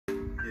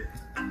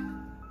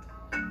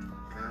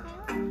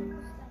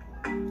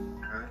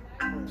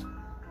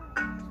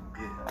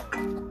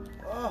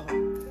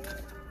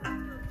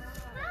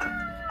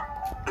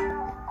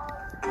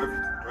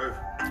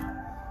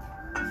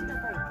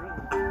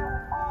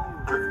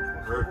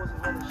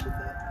wasn't all the shit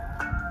that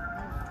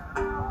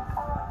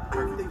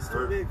everything's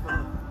too big for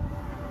her.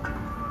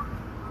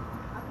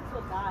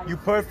 You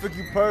perfect,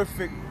 you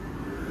perfect.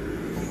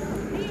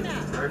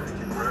 Perfect,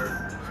 you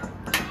perfect.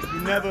 You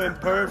never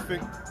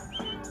imperfect. I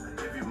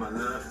give you my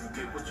love, you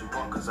get what you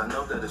want, cause I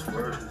know that it's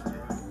worth it.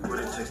 But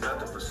it takes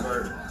nothing for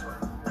certain.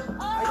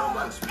 I don't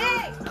mind the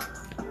spirit.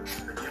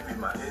 I give you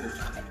my energy.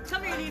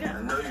 Come here, Nina.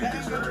 I know you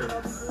deserve it.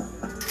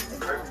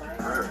 Perfect, you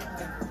perfect.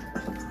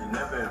 You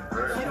never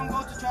imperfect. She don't go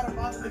to try to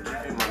bother I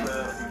give you my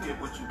love, you get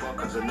what you want,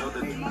 cause I know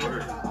that you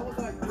worth it.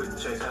 But it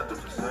takes nothing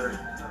for certain.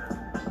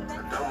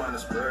 I don't mind the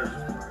spirit.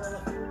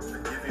 I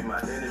give you my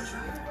energy.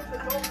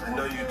 I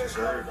know you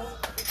deserve it.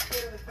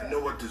 I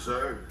know I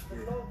deserve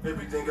it.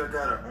 Everything I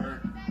gotta earn.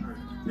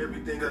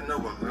 Everything I know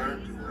I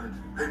learned.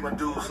 Pay my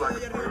dues like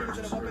a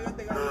purchase.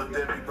 Loved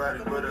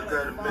everybody, but I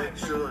gotta make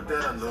sure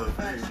that I love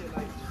me.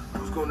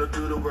 Who's gonna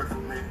do the work for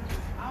me?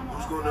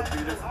 Who's gonna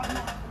be there for me?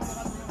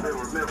 They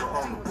remember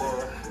on the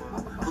wall.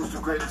 Who's the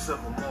greatest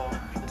of them all?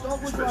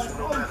 You're special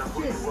no matter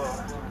who you are.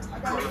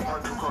 Call it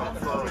hard, you call it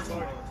flaws.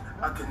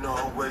 I can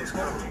always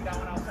come,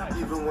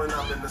 even when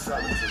I'm in the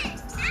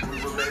solitude.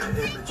 We were made an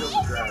image of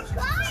the gods,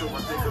 so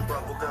I think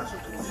about what God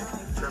should do.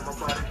 Trap my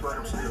body, but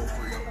I'm still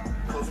free.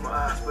 Close my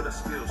eyes, but I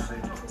still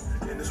see.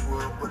 In this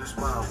world, but it's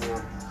my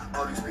world.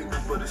 All these people,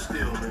 but it's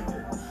still me.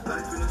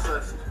 Life in a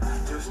lesson.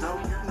 Just know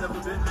you've never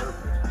been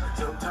perfect.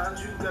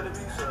 Sometimes you gotta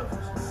be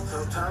selfish.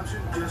 Sometimes you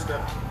just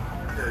gotta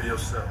tell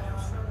yourself,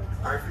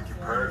 you're perfect,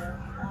 you're perfect.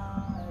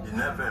 You're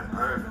never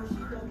imperfect.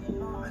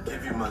 I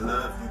give you my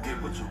love, you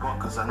get what you want,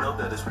 cause I know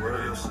that it's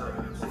worth yourself.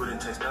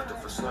 Wouldn't taste nothing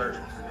for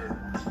certain.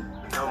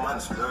 Don't mind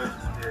the splurge.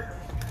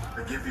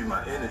 I give you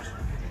my energy.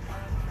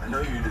 I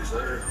know you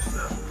deserve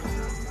yourself.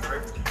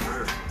 Perfect, you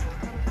perfect.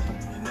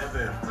 You're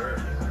never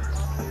imperfect.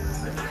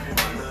 I give you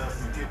my love,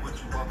 you get what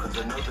you want, cause I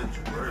know that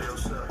you worth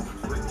yourself.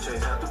 Wouldn't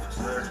change nothing for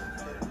certain.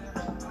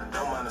 I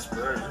don't mind the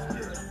splurge.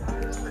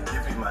 I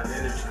give you my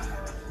energy.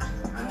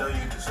 I know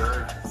you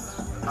deserve it.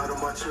 I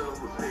don't mind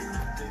chilling with me.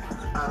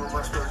 I don't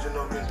mind splurging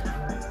on me.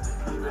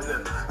 Even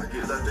if I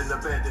get left in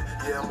abandoned,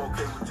 yeah, I'm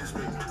okay with just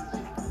me.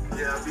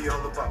 Yeah, I'll be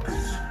all about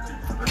peace.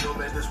 A no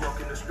man that's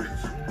walking the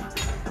streets.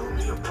 Throw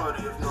me a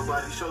party if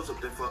nobody shows up,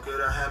 then fuck it,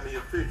 I have me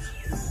a feast.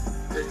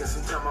 Taking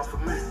some time out for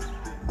me.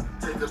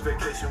 Take a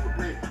vacation with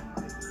me.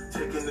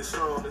 Taking this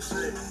song to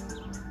sing.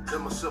 Tell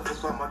myself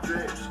about my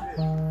dreams.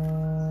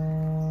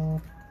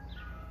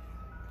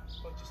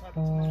 What just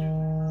happened to my music?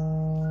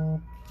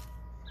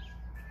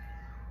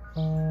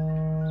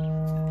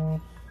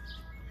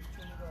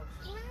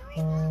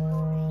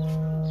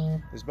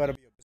 This better be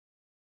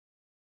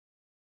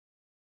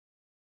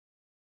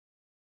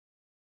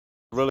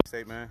a real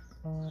estate, man.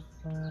 Yeah,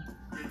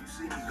 you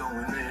see me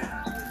going in.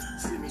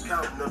 See me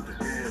counting up the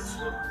ends.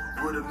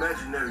 With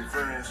imaginary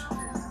friends.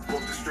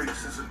 Walk the streets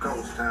since a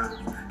ghost town.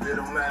 It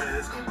don't matter,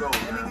 it's gonna go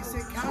down.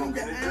 Smoking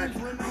and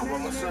drinking. I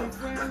want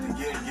myself. Like the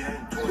yin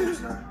yang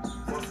twins now.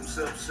 Want some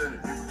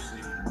self-centered people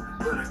see.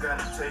 But I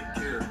gotta take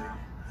care of me.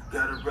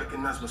 Gotta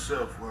recognize my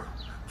self-worth.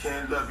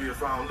 Can't love you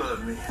if I don't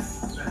love me.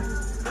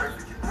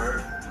 Perfect, you're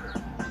perfect.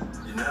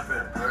 You're never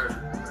imperfect.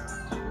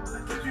 I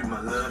give you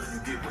my love, you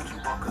get what you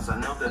want, cause I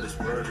know that it's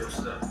worth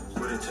yourself.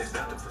 Wouldn't take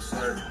nothing for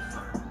certain.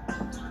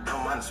 I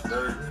don't mind the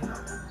splurge.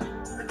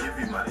 I give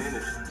you my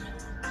energy.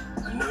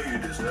 I know you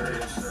deserve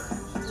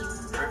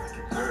yourself. Perfect,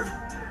 you're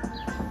perfect.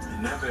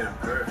 You're never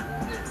imperfect.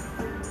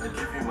 I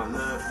give you my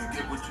love, you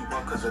get what you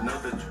want, cause I know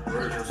that you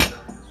worth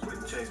yourself.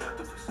 Wouldn't change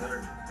nothing for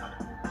certain.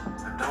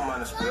 I don't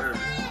mind the splurge. I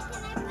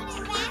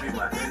give you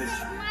my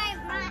energy.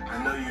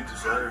 I know you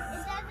deserve it.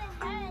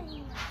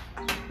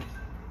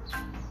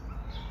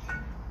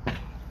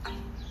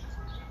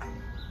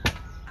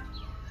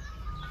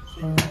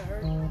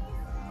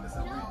 As I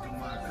read through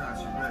my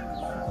Akasha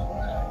records.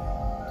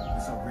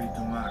 As I read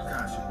through my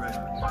Akasha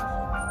records.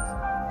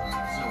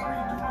 As I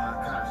read through my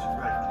Akasha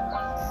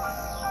records.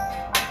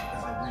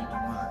 As I read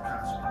through my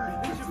Akasha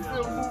records.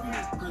 Movie,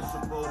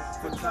 principal,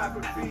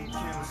 photography,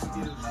 camera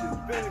skills, shoot,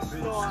 finish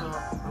star,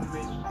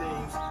 many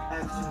things,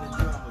 action and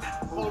dramas,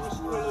 horror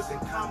thrillers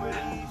and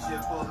comedies,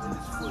 yeah, all in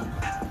this footage.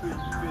 Fit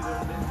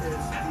on the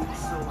SD,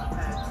 so I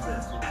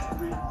access it.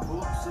 Read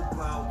books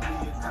about the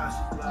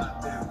Akasha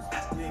libraries.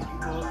 Gave me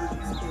all of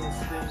these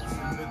instincts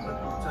in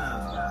mythical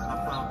times. I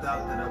found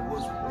out that I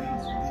was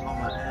pleased on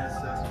my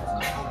ancestors.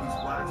 Always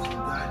watched and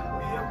guided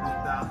me every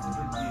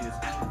thousands of years.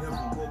 Never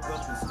woke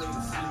up and stayed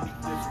asleep.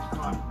 Different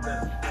karmic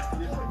methods,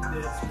 different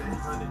deaths that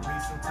hunted me.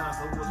 Sometimes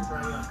I was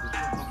triumphant.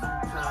 A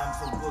few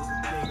times I was a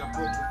king. I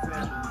broke the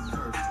family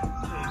curse.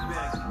 Came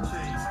back and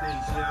changed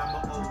things. Yeah, I'm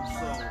an old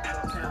soul.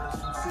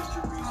 Countless from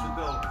centuries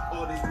ago.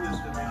 All this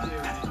wisdom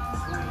inherited.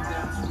 Swing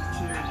down sweet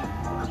charity.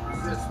 I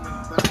possess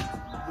many bodies.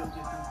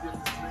 Looking through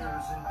different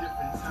mirrors in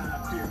different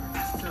time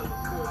periods.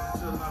 Teleport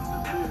until I'm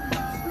delirious.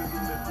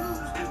 Rhythm and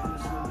blues, different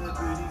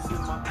celebrities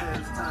in my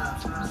past times.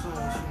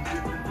 Songs from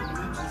different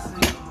dimensions.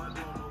 Sing them, I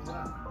don't know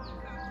why.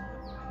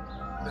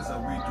 As I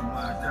read through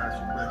my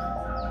Akasha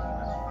records.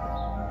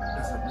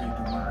 As I read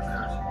through my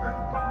Akasha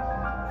records.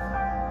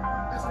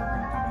 As I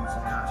read through these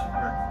Akasha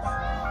records.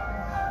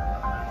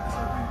 As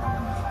I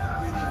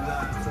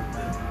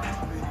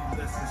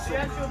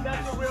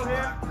That's your real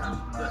hair?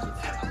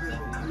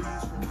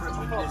 Memories from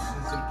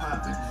premonitions and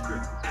popping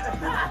script.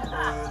 Living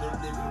world and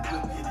living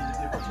wicked in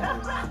different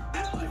worlds.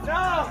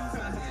 No!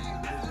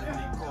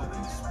 They call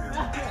it spirit.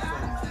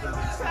 Souls,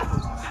 brothers, and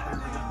put my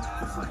spirit in.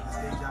 It's like this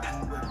deja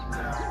vu every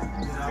time.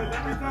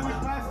 Every time I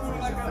pass through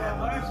like a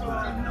light show,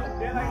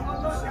 they're like,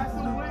 oh look, that's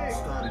on the way.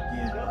 Start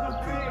again.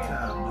 Repeat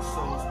time. The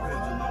soul's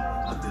pendulum.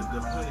 I lived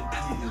 100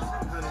 years,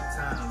 100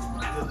 times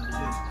with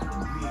diligence.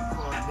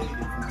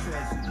 Reincarnated from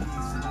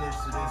tragedies and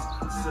incidents.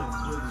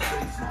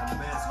 Self-realization. I'm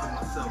asking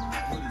myself,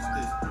 what is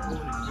this?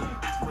 Born again,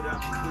 without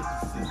the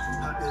witnesses.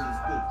 How ill is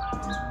this?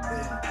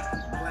 Man,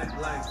 black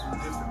life from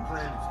different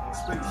planets.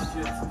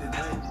 Spaceships that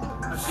landed.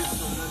 I just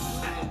don't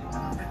understand it.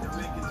 Had to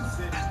make it a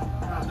sense.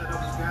 Found that I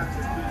was God's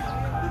vision.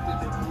 Looked at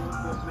the group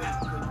of men,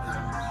 couldn't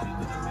comprehend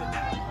in a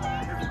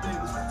minute. Everything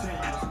was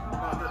continuous.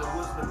 Found that it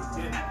was the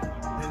beginning.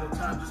 And no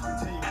time just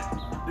continued.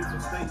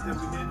 Different states that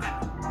we in.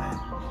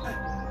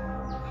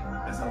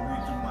 As I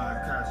read through my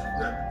Akashic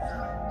records.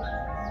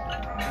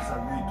 As I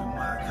read through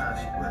my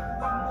Akashic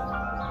records.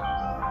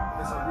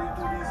 As I read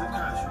through these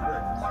Akashic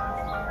records.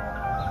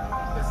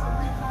 As I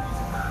read through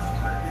these Akashic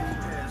records. Any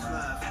past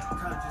lives,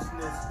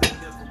 consciousness, they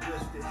never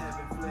rested,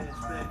 having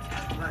flashbacks.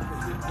 Like a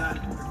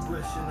hypnotic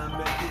regression, I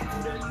met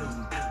people that knew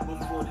me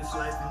before this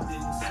life and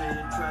didn't say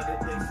it. Try to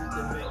exit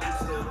the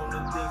matrix, held on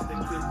the things that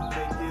couldn't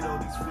make it. All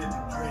these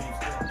vivid dreams,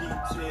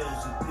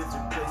 details of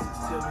different places.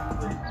 Tell me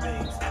what it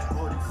means.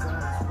 All these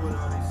signs, what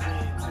are they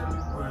saying? Tell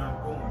me where I'm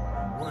going,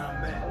 where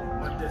I'm at.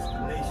 My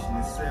destination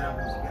is said I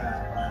was God.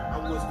 I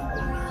was the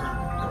one that hurt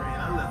the brain.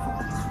 I left a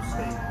peaceful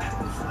state.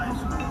 This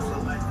life's rules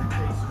are like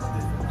vacations,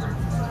 different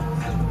purposes,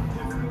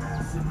 different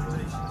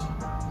simulations,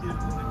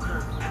 different the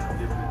curve,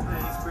 different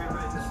things. Bring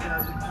back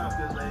nostalgia,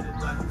 calculated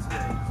like it's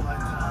days,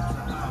 lifetimes,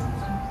 and hours.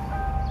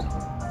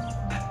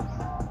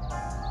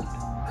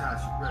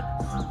 Akashic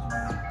records.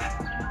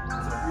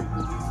 As I read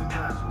through these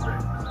Akashic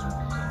records.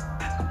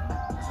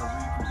 As I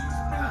read through these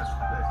Akashic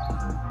records.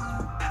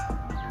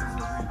 As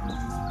I read through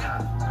these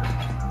Akashic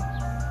records.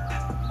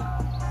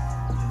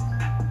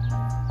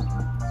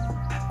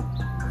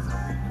 As I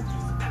read through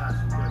these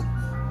Akashic records.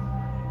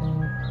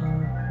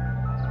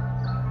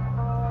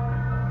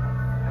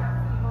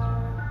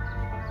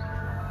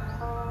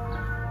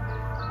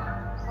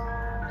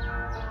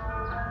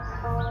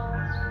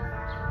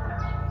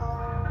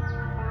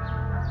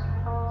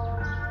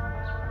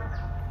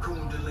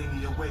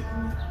 Kundalini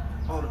awakening,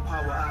 all the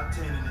power I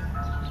obtain in it.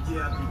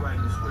 Yeah, I be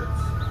writing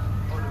scripts.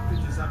 All the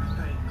pictures I be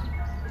painting them.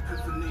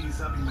 Epiphanies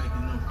I be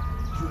making them.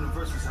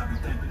 Universes I be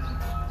thinking them.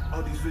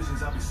 All these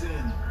visions I be seeing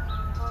them.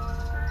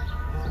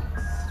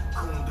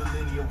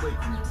 Kundalini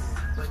awakening,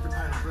 like the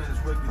pineal gland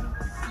is waking up.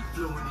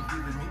 Flowing and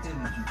giving me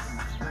energy.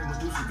 Like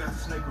Medusa got the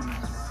snake with me.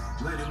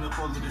 Lighting up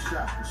all of the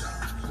chakras.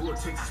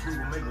 Vortexes we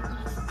were made with them.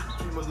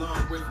 Came a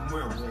long way from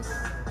where I was.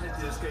 Had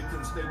to escape,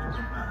 couldn't stay with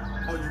them.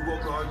 Are you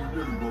woke or are you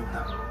really woke? I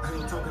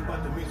ain't talking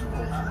about the music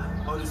woke.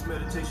 All this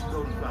meditation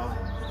golden flower.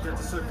 Got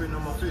the serpent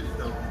on my fidget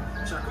though.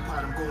 Chakra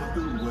pot, I'm going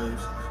through the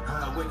waves.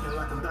 I awaken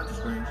like I'm Doctor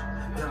Strange.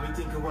 Got me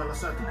thinking while I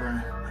sat the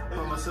brain.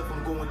 By myself,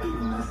 I'm going through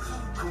the night.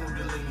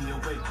 Kundalini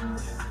awakening.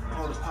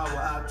 All the power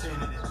I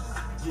obtain in it.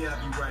 Yeah, I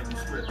be writing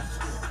scripts.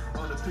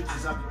 All the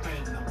pictures I be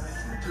painting them.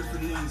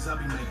 Epiphanies I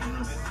be making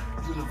them.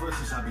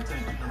 Universes I be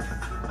thinking them.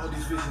 All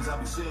these visions I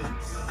be seeing.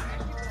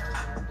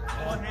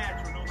 All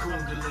natural, no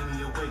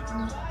Kundalini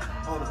awakening.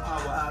 All the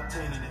power I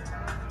obtain in it.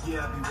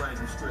 Yeah, I be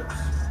writing scripts.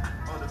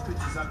 All the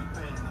pictures I be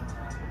painting them.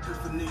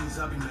 Epiphanies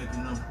I be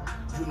making them.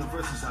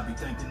 Universes I be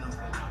thinking them.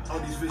 All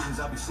these visions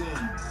I be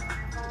seeing.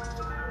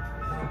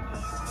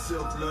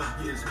 Self-love,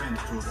 yeah, it's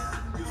mandatory.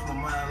 Use my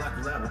mind like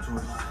a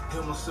laboratory.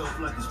 Heal myself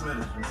like it's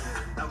medicine.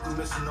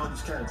 Alchemist in all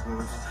these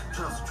categories.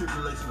 Trials and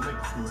tribulations make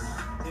a story.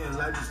 In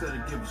life instead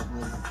of give a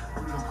story.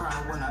 Freedom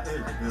crying when I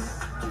edge it.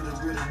 Getting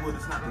rid of what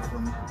is not good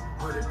for me.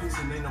 Heart at peace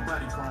and ain't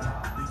nobody crying.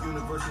 The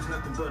universe is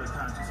nothing but a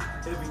conscious.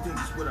 Everything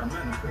is what I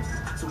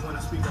manifest. So when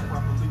I speak, I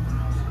properly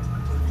pronounce it.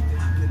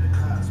 Everything in the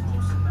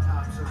cosmos, in the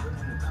observer,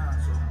 in the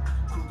console.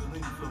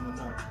 Kundalini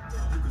flowing up.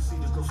 You can see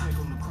the ghost snake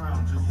on the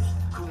crown jewels.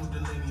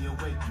 Kundalini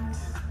awakening.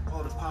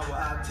 All the power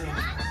I obtain.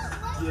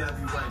 Yeah, I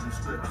be writing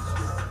scripts.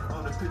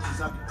 All the pictures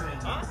I be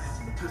painting.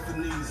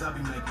 Epiphanies I be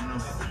making them.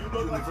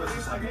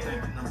 Universes I be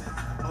thinking them.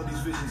 All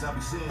these visions I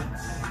be seeing.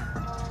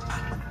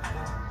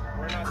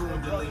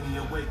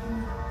 Kundalini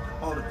awakening.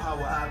 All the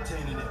power I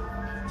obtain in it.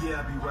 Yeah,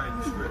 I be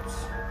writing scripts.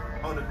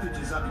 All the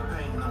pictures I be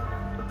painting them.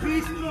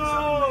 Epiphanies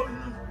I be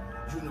making them.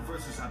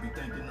 Universes I be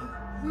thinking them.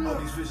 All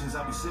these visions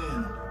I be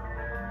seeing.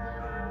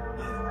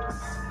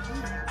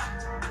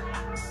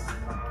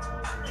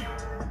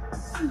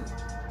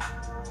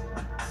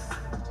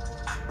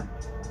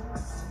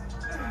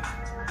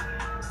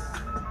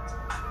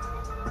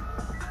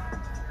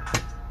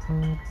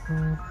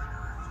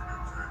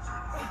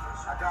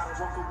 I gotta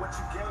work with what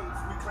you gave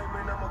me,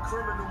 claiming I'm a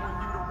criminal when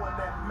you the one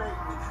that made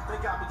me.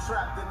 They got me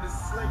trapped in this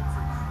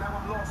slavery.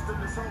 Now I'm lost in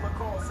this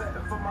Holocaust,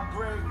 heading for my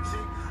grave, G.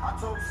 I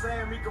told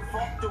Sam he could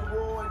fuck the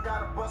war and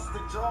got a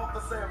busted jaw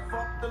for saying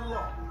fuck the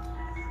law.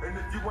 And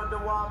if you wonder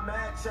why I'm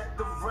mad, check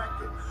the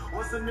record.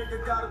 What's a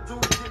nigga gotta do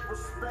to get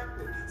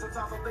respected?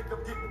 Sometimes I think I'm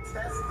getting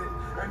tested.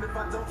 And if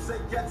I don't say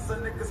yes, a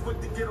nigga's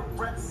quick to get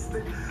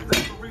arrested.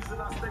 That's the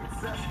reason I stay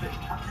vested.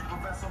 I keep a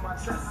vest on my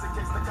chest in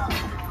case the cops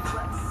get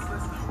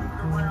restless.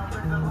 Walking around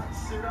ready to light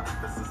shit up.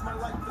 This is my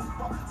life, this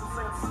fuck. So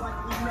say I'm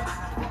slightly nuts.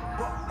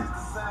 Buck is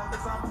the sound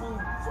as I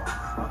move.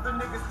 Other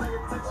niggas pay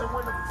attention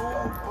when the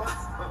fool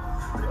busts.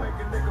 They make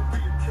a nigga be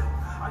a killer.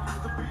 I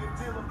used to be a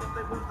dealer, but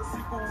they want to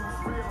see who was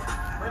real.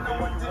 And no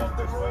one did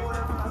the road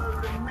ever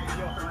heard of me.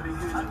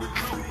 I need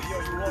you. Yo,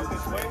 you walk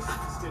this way,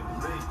 and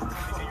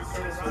you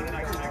turn around and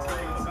I can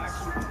play in the back.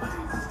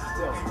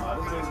 Yo,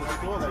 I'm in the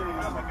store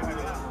like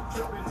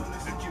jumping on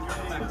this and you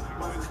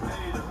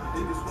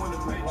niggas want to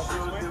make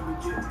sure that we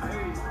get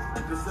paid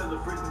to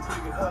celebrate the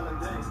bigger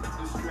holiday.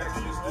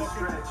 Distractions.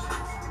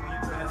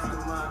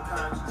 Mastermind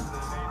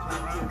consciousness.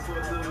 Looking for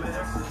the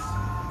masses.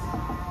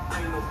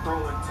 Ain't no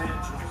throwing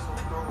tantrums.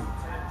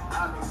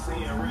 I be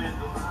seeing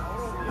randoms.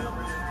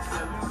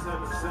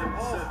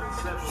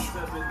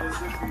 77777, as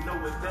if you know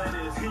what that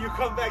is. Can you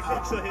come back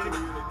next to him?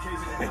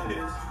 Communication that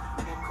is.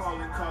 I'm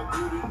calling Carl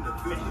good in the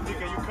building.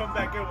 Nigga, you come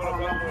back in with a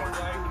one more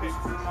line kick.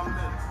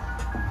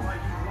 Why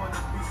you wanna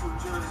be so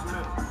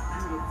judgmental?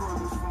 You the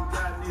furthest from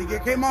God. Nigga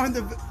came on the...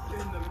 In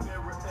the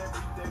mirror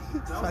every day.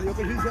 Salió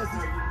que dice así.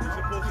 You're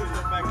supposed to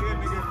come back in,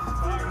 nigga.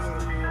 Oh,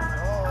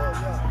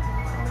 yeah.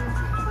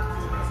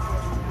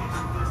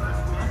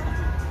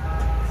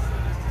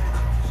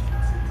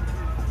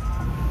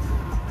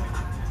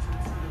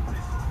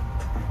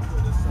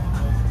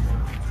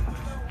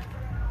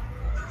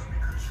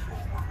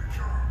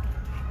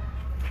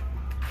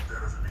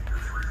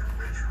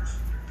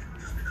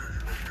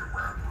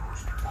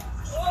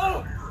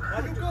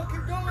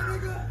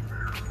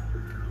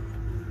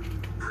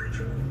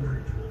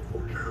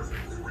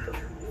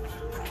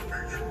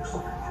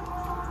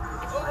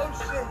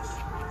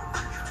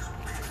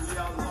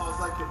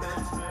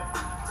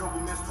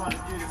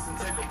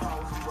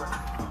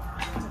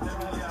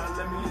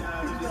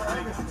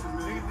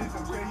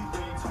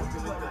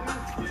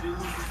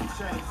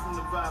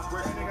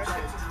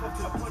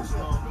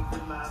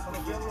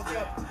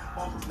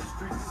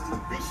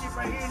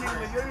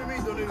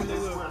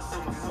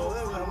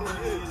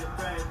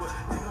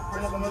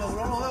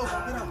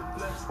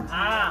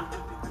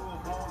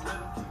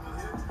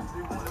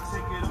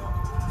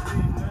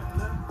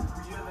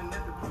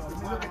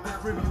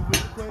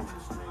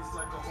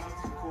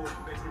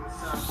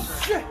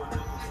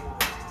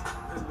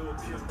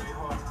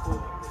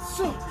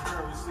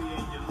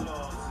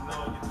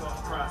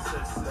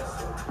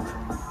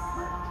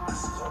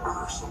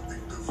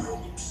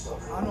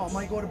 I know, I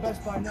might go to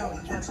Best Buy now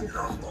and try to get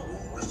that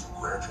shit.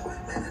 Gradually,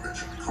 meaning that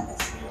you become a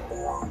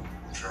full-born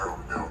child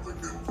now, the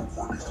biblical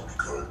cord needs to be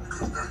cut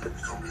because now you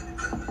become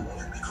independent,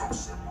 you become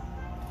simple.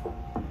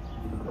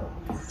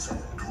 But until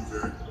you do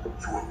that,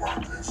 you are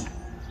locked into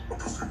a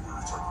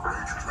particular type of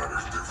matrix. Now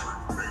there's different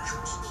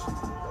matrices.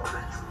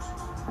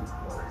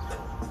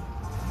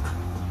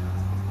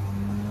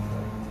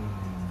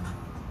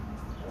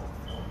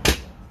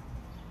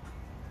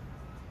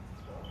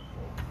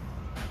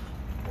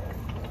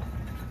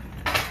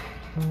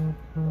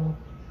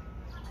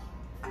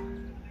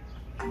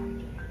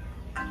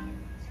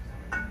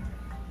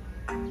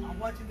 I'm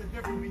watching the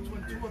difference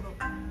between two of them.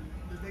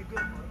 Is they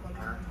good?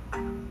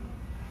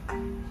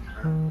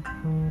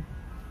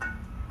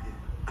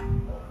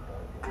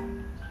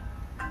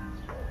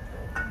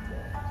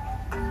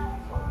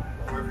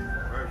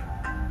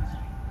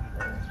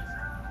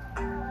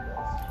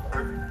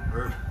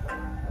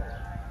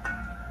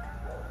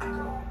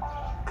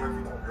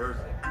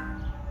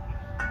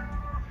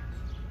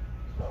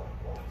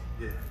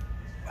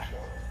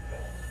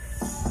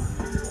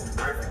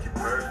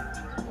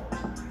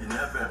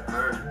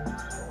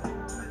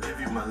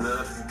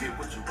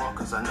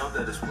 I know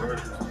that it's worth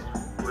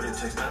it. Wouldn't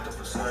change nothing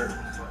for certain.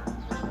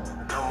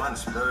 I don't mind the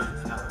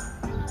splurge.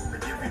 I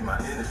give you my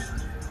energy.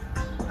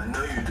 I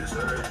know you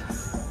deserve it.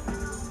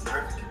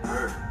 Perfect, you're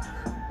perfect.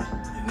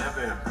 You're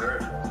never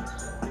imperfect.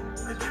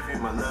 I give you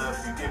my love.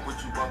 You get what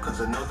you want cause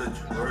I know that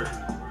you're worth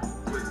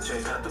it. Wouldn't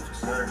change nothing for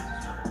certain.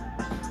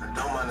 I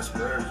don't mind the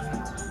splurge. I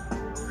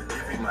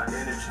give you my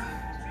energy.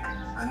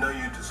 I know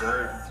you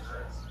deserve it.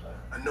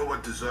 I know I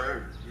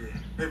deserve it.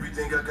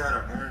 Everything I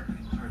gotta earn.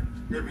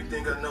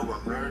 Everything I know I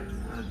learned.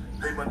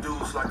 Pay my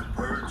dues like a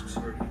purchase.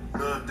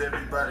 Loved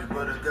everybody,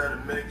 but I gotta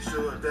make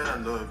sure that I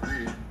love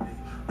you.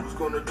 Who's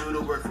gonna do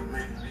the work for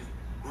me?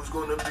 Who's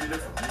gonna be there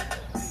for me?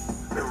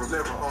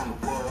 Mirror on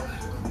the wall.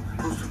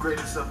 Who's the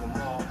greatest of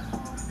them all?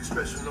 You're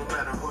special no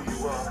matter who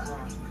you are.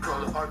 You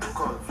call it art, you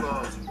call it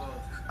flaws.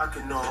 I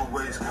can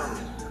always count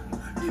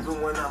on you,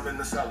 even when I'm in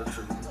the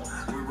solitude.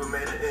 We were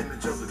made an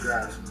image of the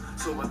gods,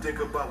 so I think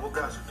about what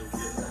God should do.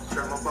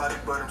 Trap my body,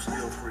 but I'm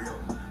still free.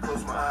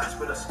 Close my eyes,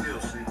 but I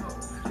still see.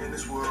 In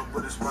this world world,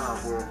 but it's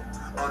my world.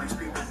 All these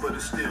people, but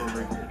it's still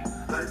me.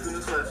 Life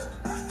is a lesson.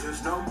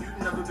 Just know you've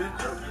never been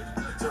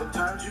perfect.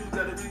 Sometimes you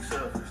gotta be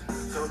selfish.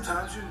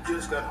 Sometimes you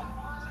just gotta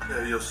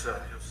tell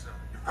yourself.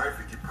 You're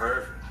perfect, you're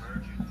perfect.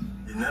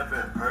 You're never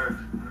imperfect.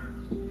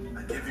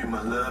 I give you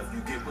my love,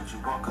 you get what you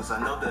want, cause I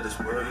know that it's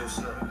worth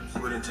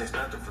yourself. Wouldn't change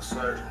nothing for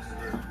certain.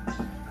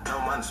 I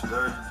don't mind the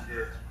splurge.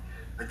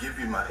 I give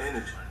you my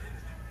energy.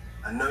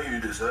 I know you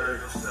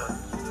deserve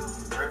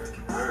yourself. Perfect,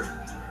 you're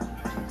perfect.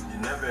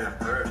 You're never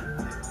imperfect.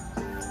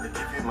 I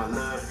give you my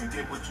love, you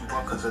get what you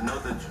want, cause I know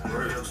that you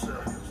worth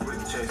yourself.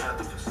 Wouldn't change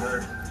nothing for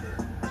certain.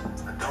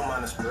 I don't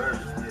mind the splurge.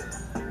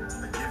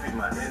 I give you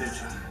my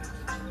energy.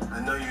 I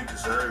know you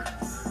deserve it.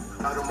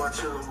 I don't mind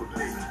chilling with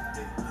me.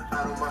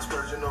 I don't mind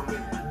splurging on me.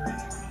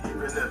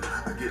 Even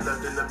if I get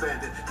left in the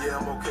abandoned, yeah,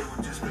 I'm okay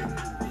with just me.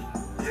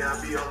 Yeah,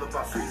 I be all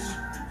about peace.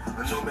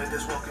 A no man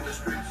that's walking the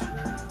streets.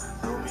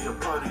 Throw me a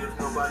party if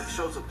nobody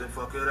shows up, then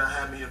fuck it, I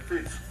have me a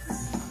feast.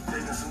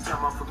 Taking some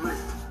time out for me.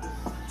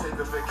 Take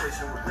a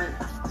vacation with me.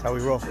 That's how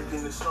we roll.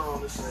 Taking this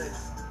song to sing.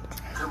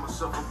 Tell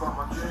myself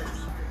about my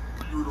dreams.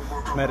 Do the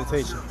work on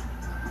Meditation.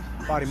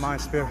 myself. Body,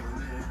 mind, spirit.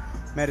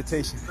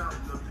 Meditation.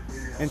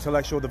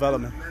 Intellectual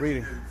development.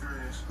 Reading.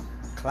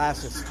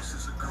 Classes.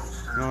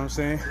 You know what I'm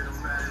saying?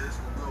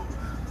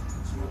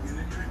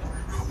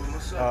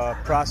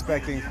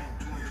 Prospecting.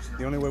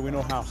 The only way we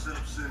know how.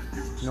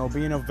 You know,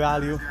 being of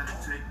value.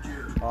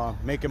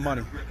 Making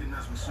money.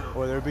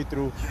 Whether it be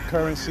through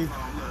currency.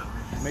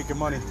 Making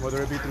money.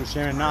 Whether it be through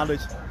sharing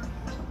knowledge.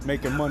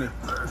 Making money.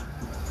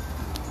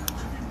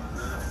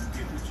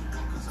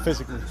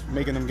 Physically.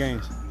 Making them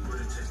gains.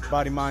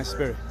 Body, mind,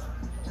 spirit.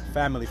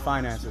 Family,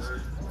 finances.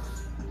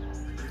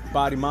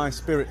 Body, mind,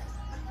 spirit.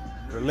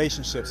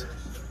 Relationships.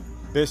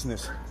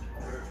 Business.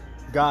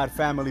 God,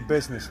 family,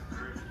 business.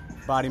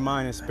 Body,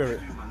 mind, and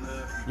spirit.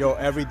 Yo,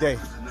 every day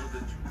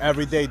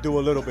do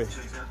a little bit.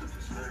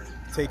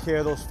 Take care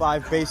of those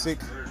 5 basic,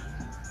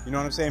 you know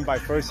what I'm saying, by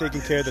first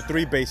taking care of the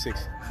 3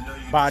 basics.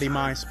 Body,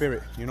 mind,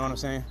 spirit, you know what I'm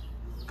saying?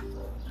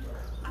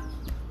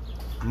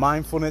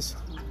 Mindfulness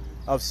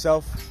of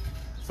self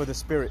for the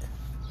spirit.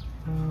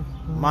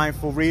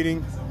 Mindful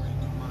reading,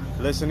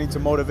 listening to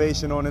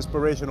motivational and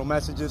inspirational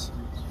messages,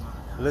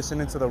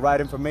 listening to the right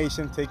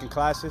information, taking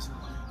classes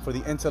for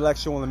the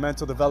intellectual and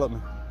mental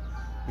development.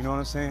 You know what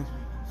I'm saying?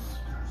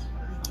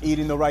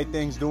 Eating the right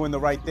things, doing the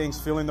right things,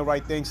 feeling the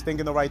right things,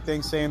 thinking the right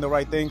things, saying the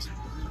right things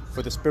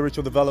for the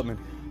spiritual development.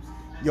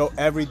 Yo,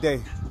 every day.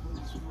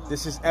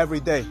 This is every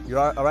day. You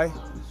all right?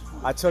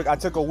 I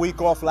took a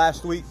week off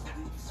last week,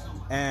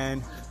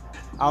 and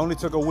I only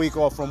took a week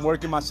off from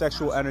working my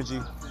sexual energy,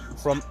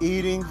 from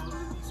eating,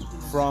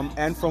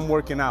 from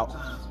working out.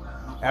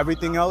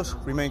 Everything else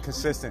remained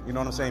consistent. You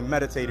know what I'm saying?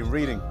 Meditating,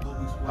 reading,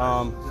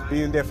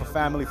 being there for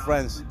family,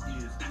 friends,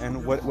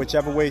 and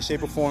whichever way,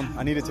 shape, or form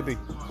I needed to be.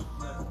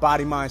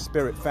 Body, mind,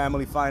 spirit,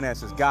 family,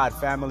 finances, God,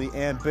 family,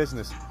 and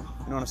business.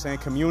 You know what I'm saying?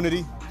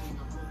 Community.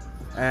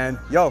 And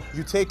yo,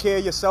 you take care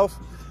of yourself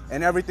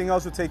and everything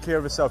else will take care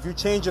of itself. You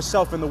change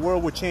yourself and the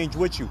world will change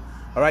with you.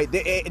 All right?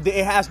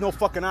 It has no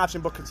fucking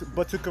option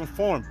but to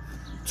conform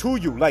to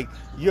you. Like,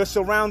 your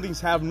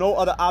surroundings have no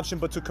other option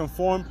but to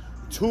conform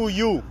to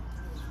you.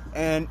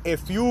 And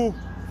if you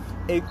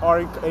are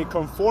a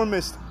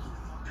conformist,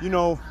 you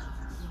know,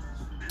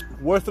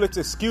 worthless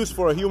excuse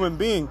for a human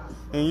being,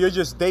 and you're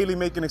just daily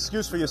making an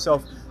excuse for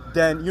yourself,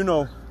 then, you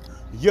know,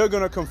 you're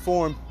going to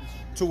conform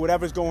to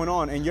whatever's going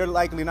on, and you're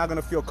likely not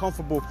going to feel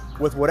comfortable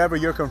with whatever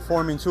you're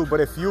conforming to. But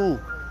if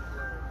you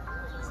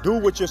do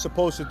what you're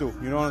supposed to do,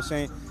 you know what I'm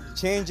saying?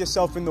 Change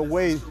yourself in the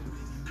way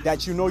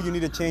that you know you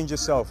need to change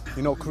yourself.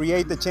 You know,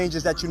 create the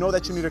changes that you know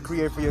that you need to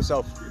create for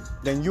yourself.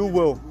 Then you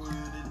will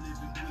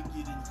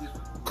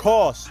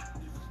cause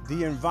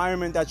the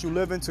environment that you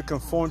live in to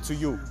conform to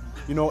you.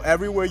 You know,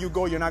 everywhere you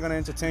go, you're not going to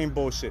entertain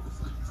bullshit.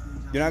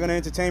 You're not going to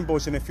entertain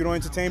bullshit. And if you don't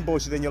entertain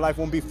bullshit, then your life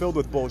won't be filled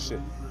with bullshit.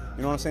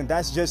 You know what I'm saying?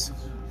 That's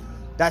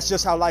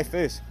just how life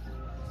is.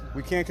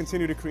 We can't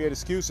continue to create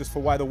excuses for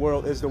why the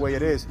world is the way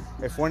it is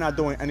if we're not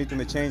doing anything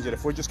to change it.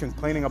 If we're just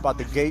complaining about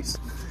the Gates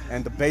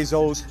and the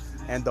Bezos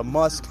and the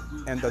Musk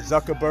and the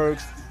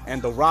Zuckerbergs and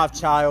the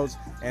Rothschilds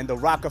and the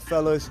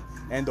Rockefellers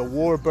and the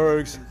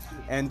Warburgs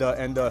and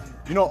the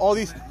you know, all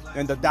these,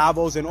 and the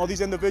Davos and all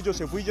these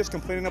individuals, if we just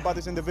complaining about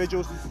these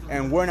individuals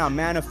and we're not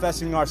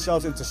manifesting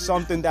ourselves into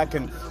something that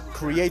can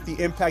create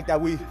the impact that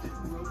we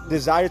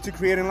desire to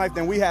create in life,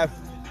 then we have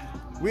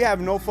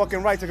no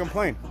fucking right to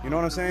complain. You know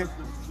what I'm saying?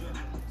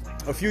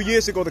 A few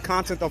years ago, the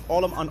content of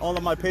all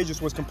of my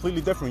pages was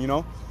completely different. You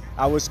know,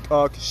 I was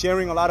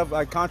sharing a lot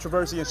of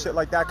controversy and shit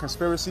like that,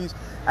 conspiracies,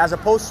 as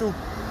opposed to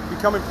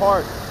becoming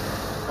part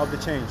of the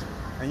change.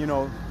 And you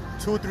know,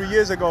 2 or 3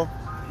 years ago,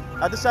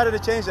 I decided to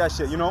change that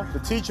shit. You know, the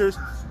teachers,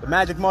 the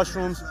magic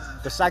mushrooms,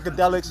 the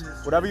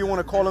psychedelics, whatever you want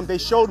to call them, they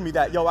showed me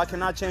that, yo, I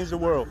cannot change the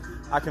world.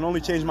 I can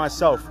only change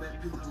myself.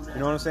 You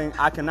know what I'm saying?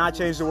 I cannot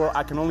change the world.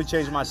 I can only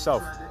change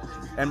myself.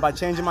 And by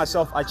changing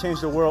myself, I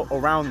change the world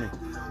around me.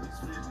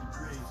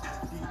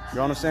 You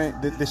know what I'm saying?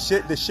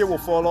 The shit will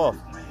fall off.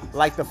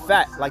 Like the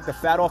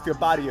fat off your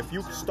body. If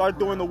you start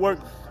doing the work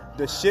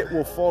the shit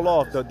will fall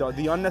off. The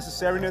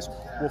unnecessariness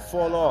will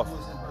fall off.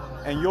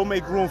 And you'll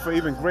make room for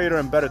even greater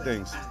and better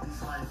things.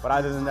 But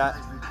other than that,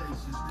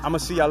 I'm going to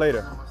see y'all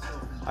later.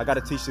 I got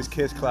to teach this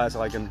kids class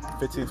like in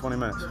 15, 20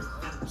 minutes.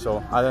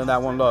 So other than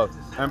that, one love.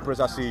 Empress,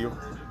 I see you.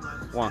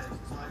 One.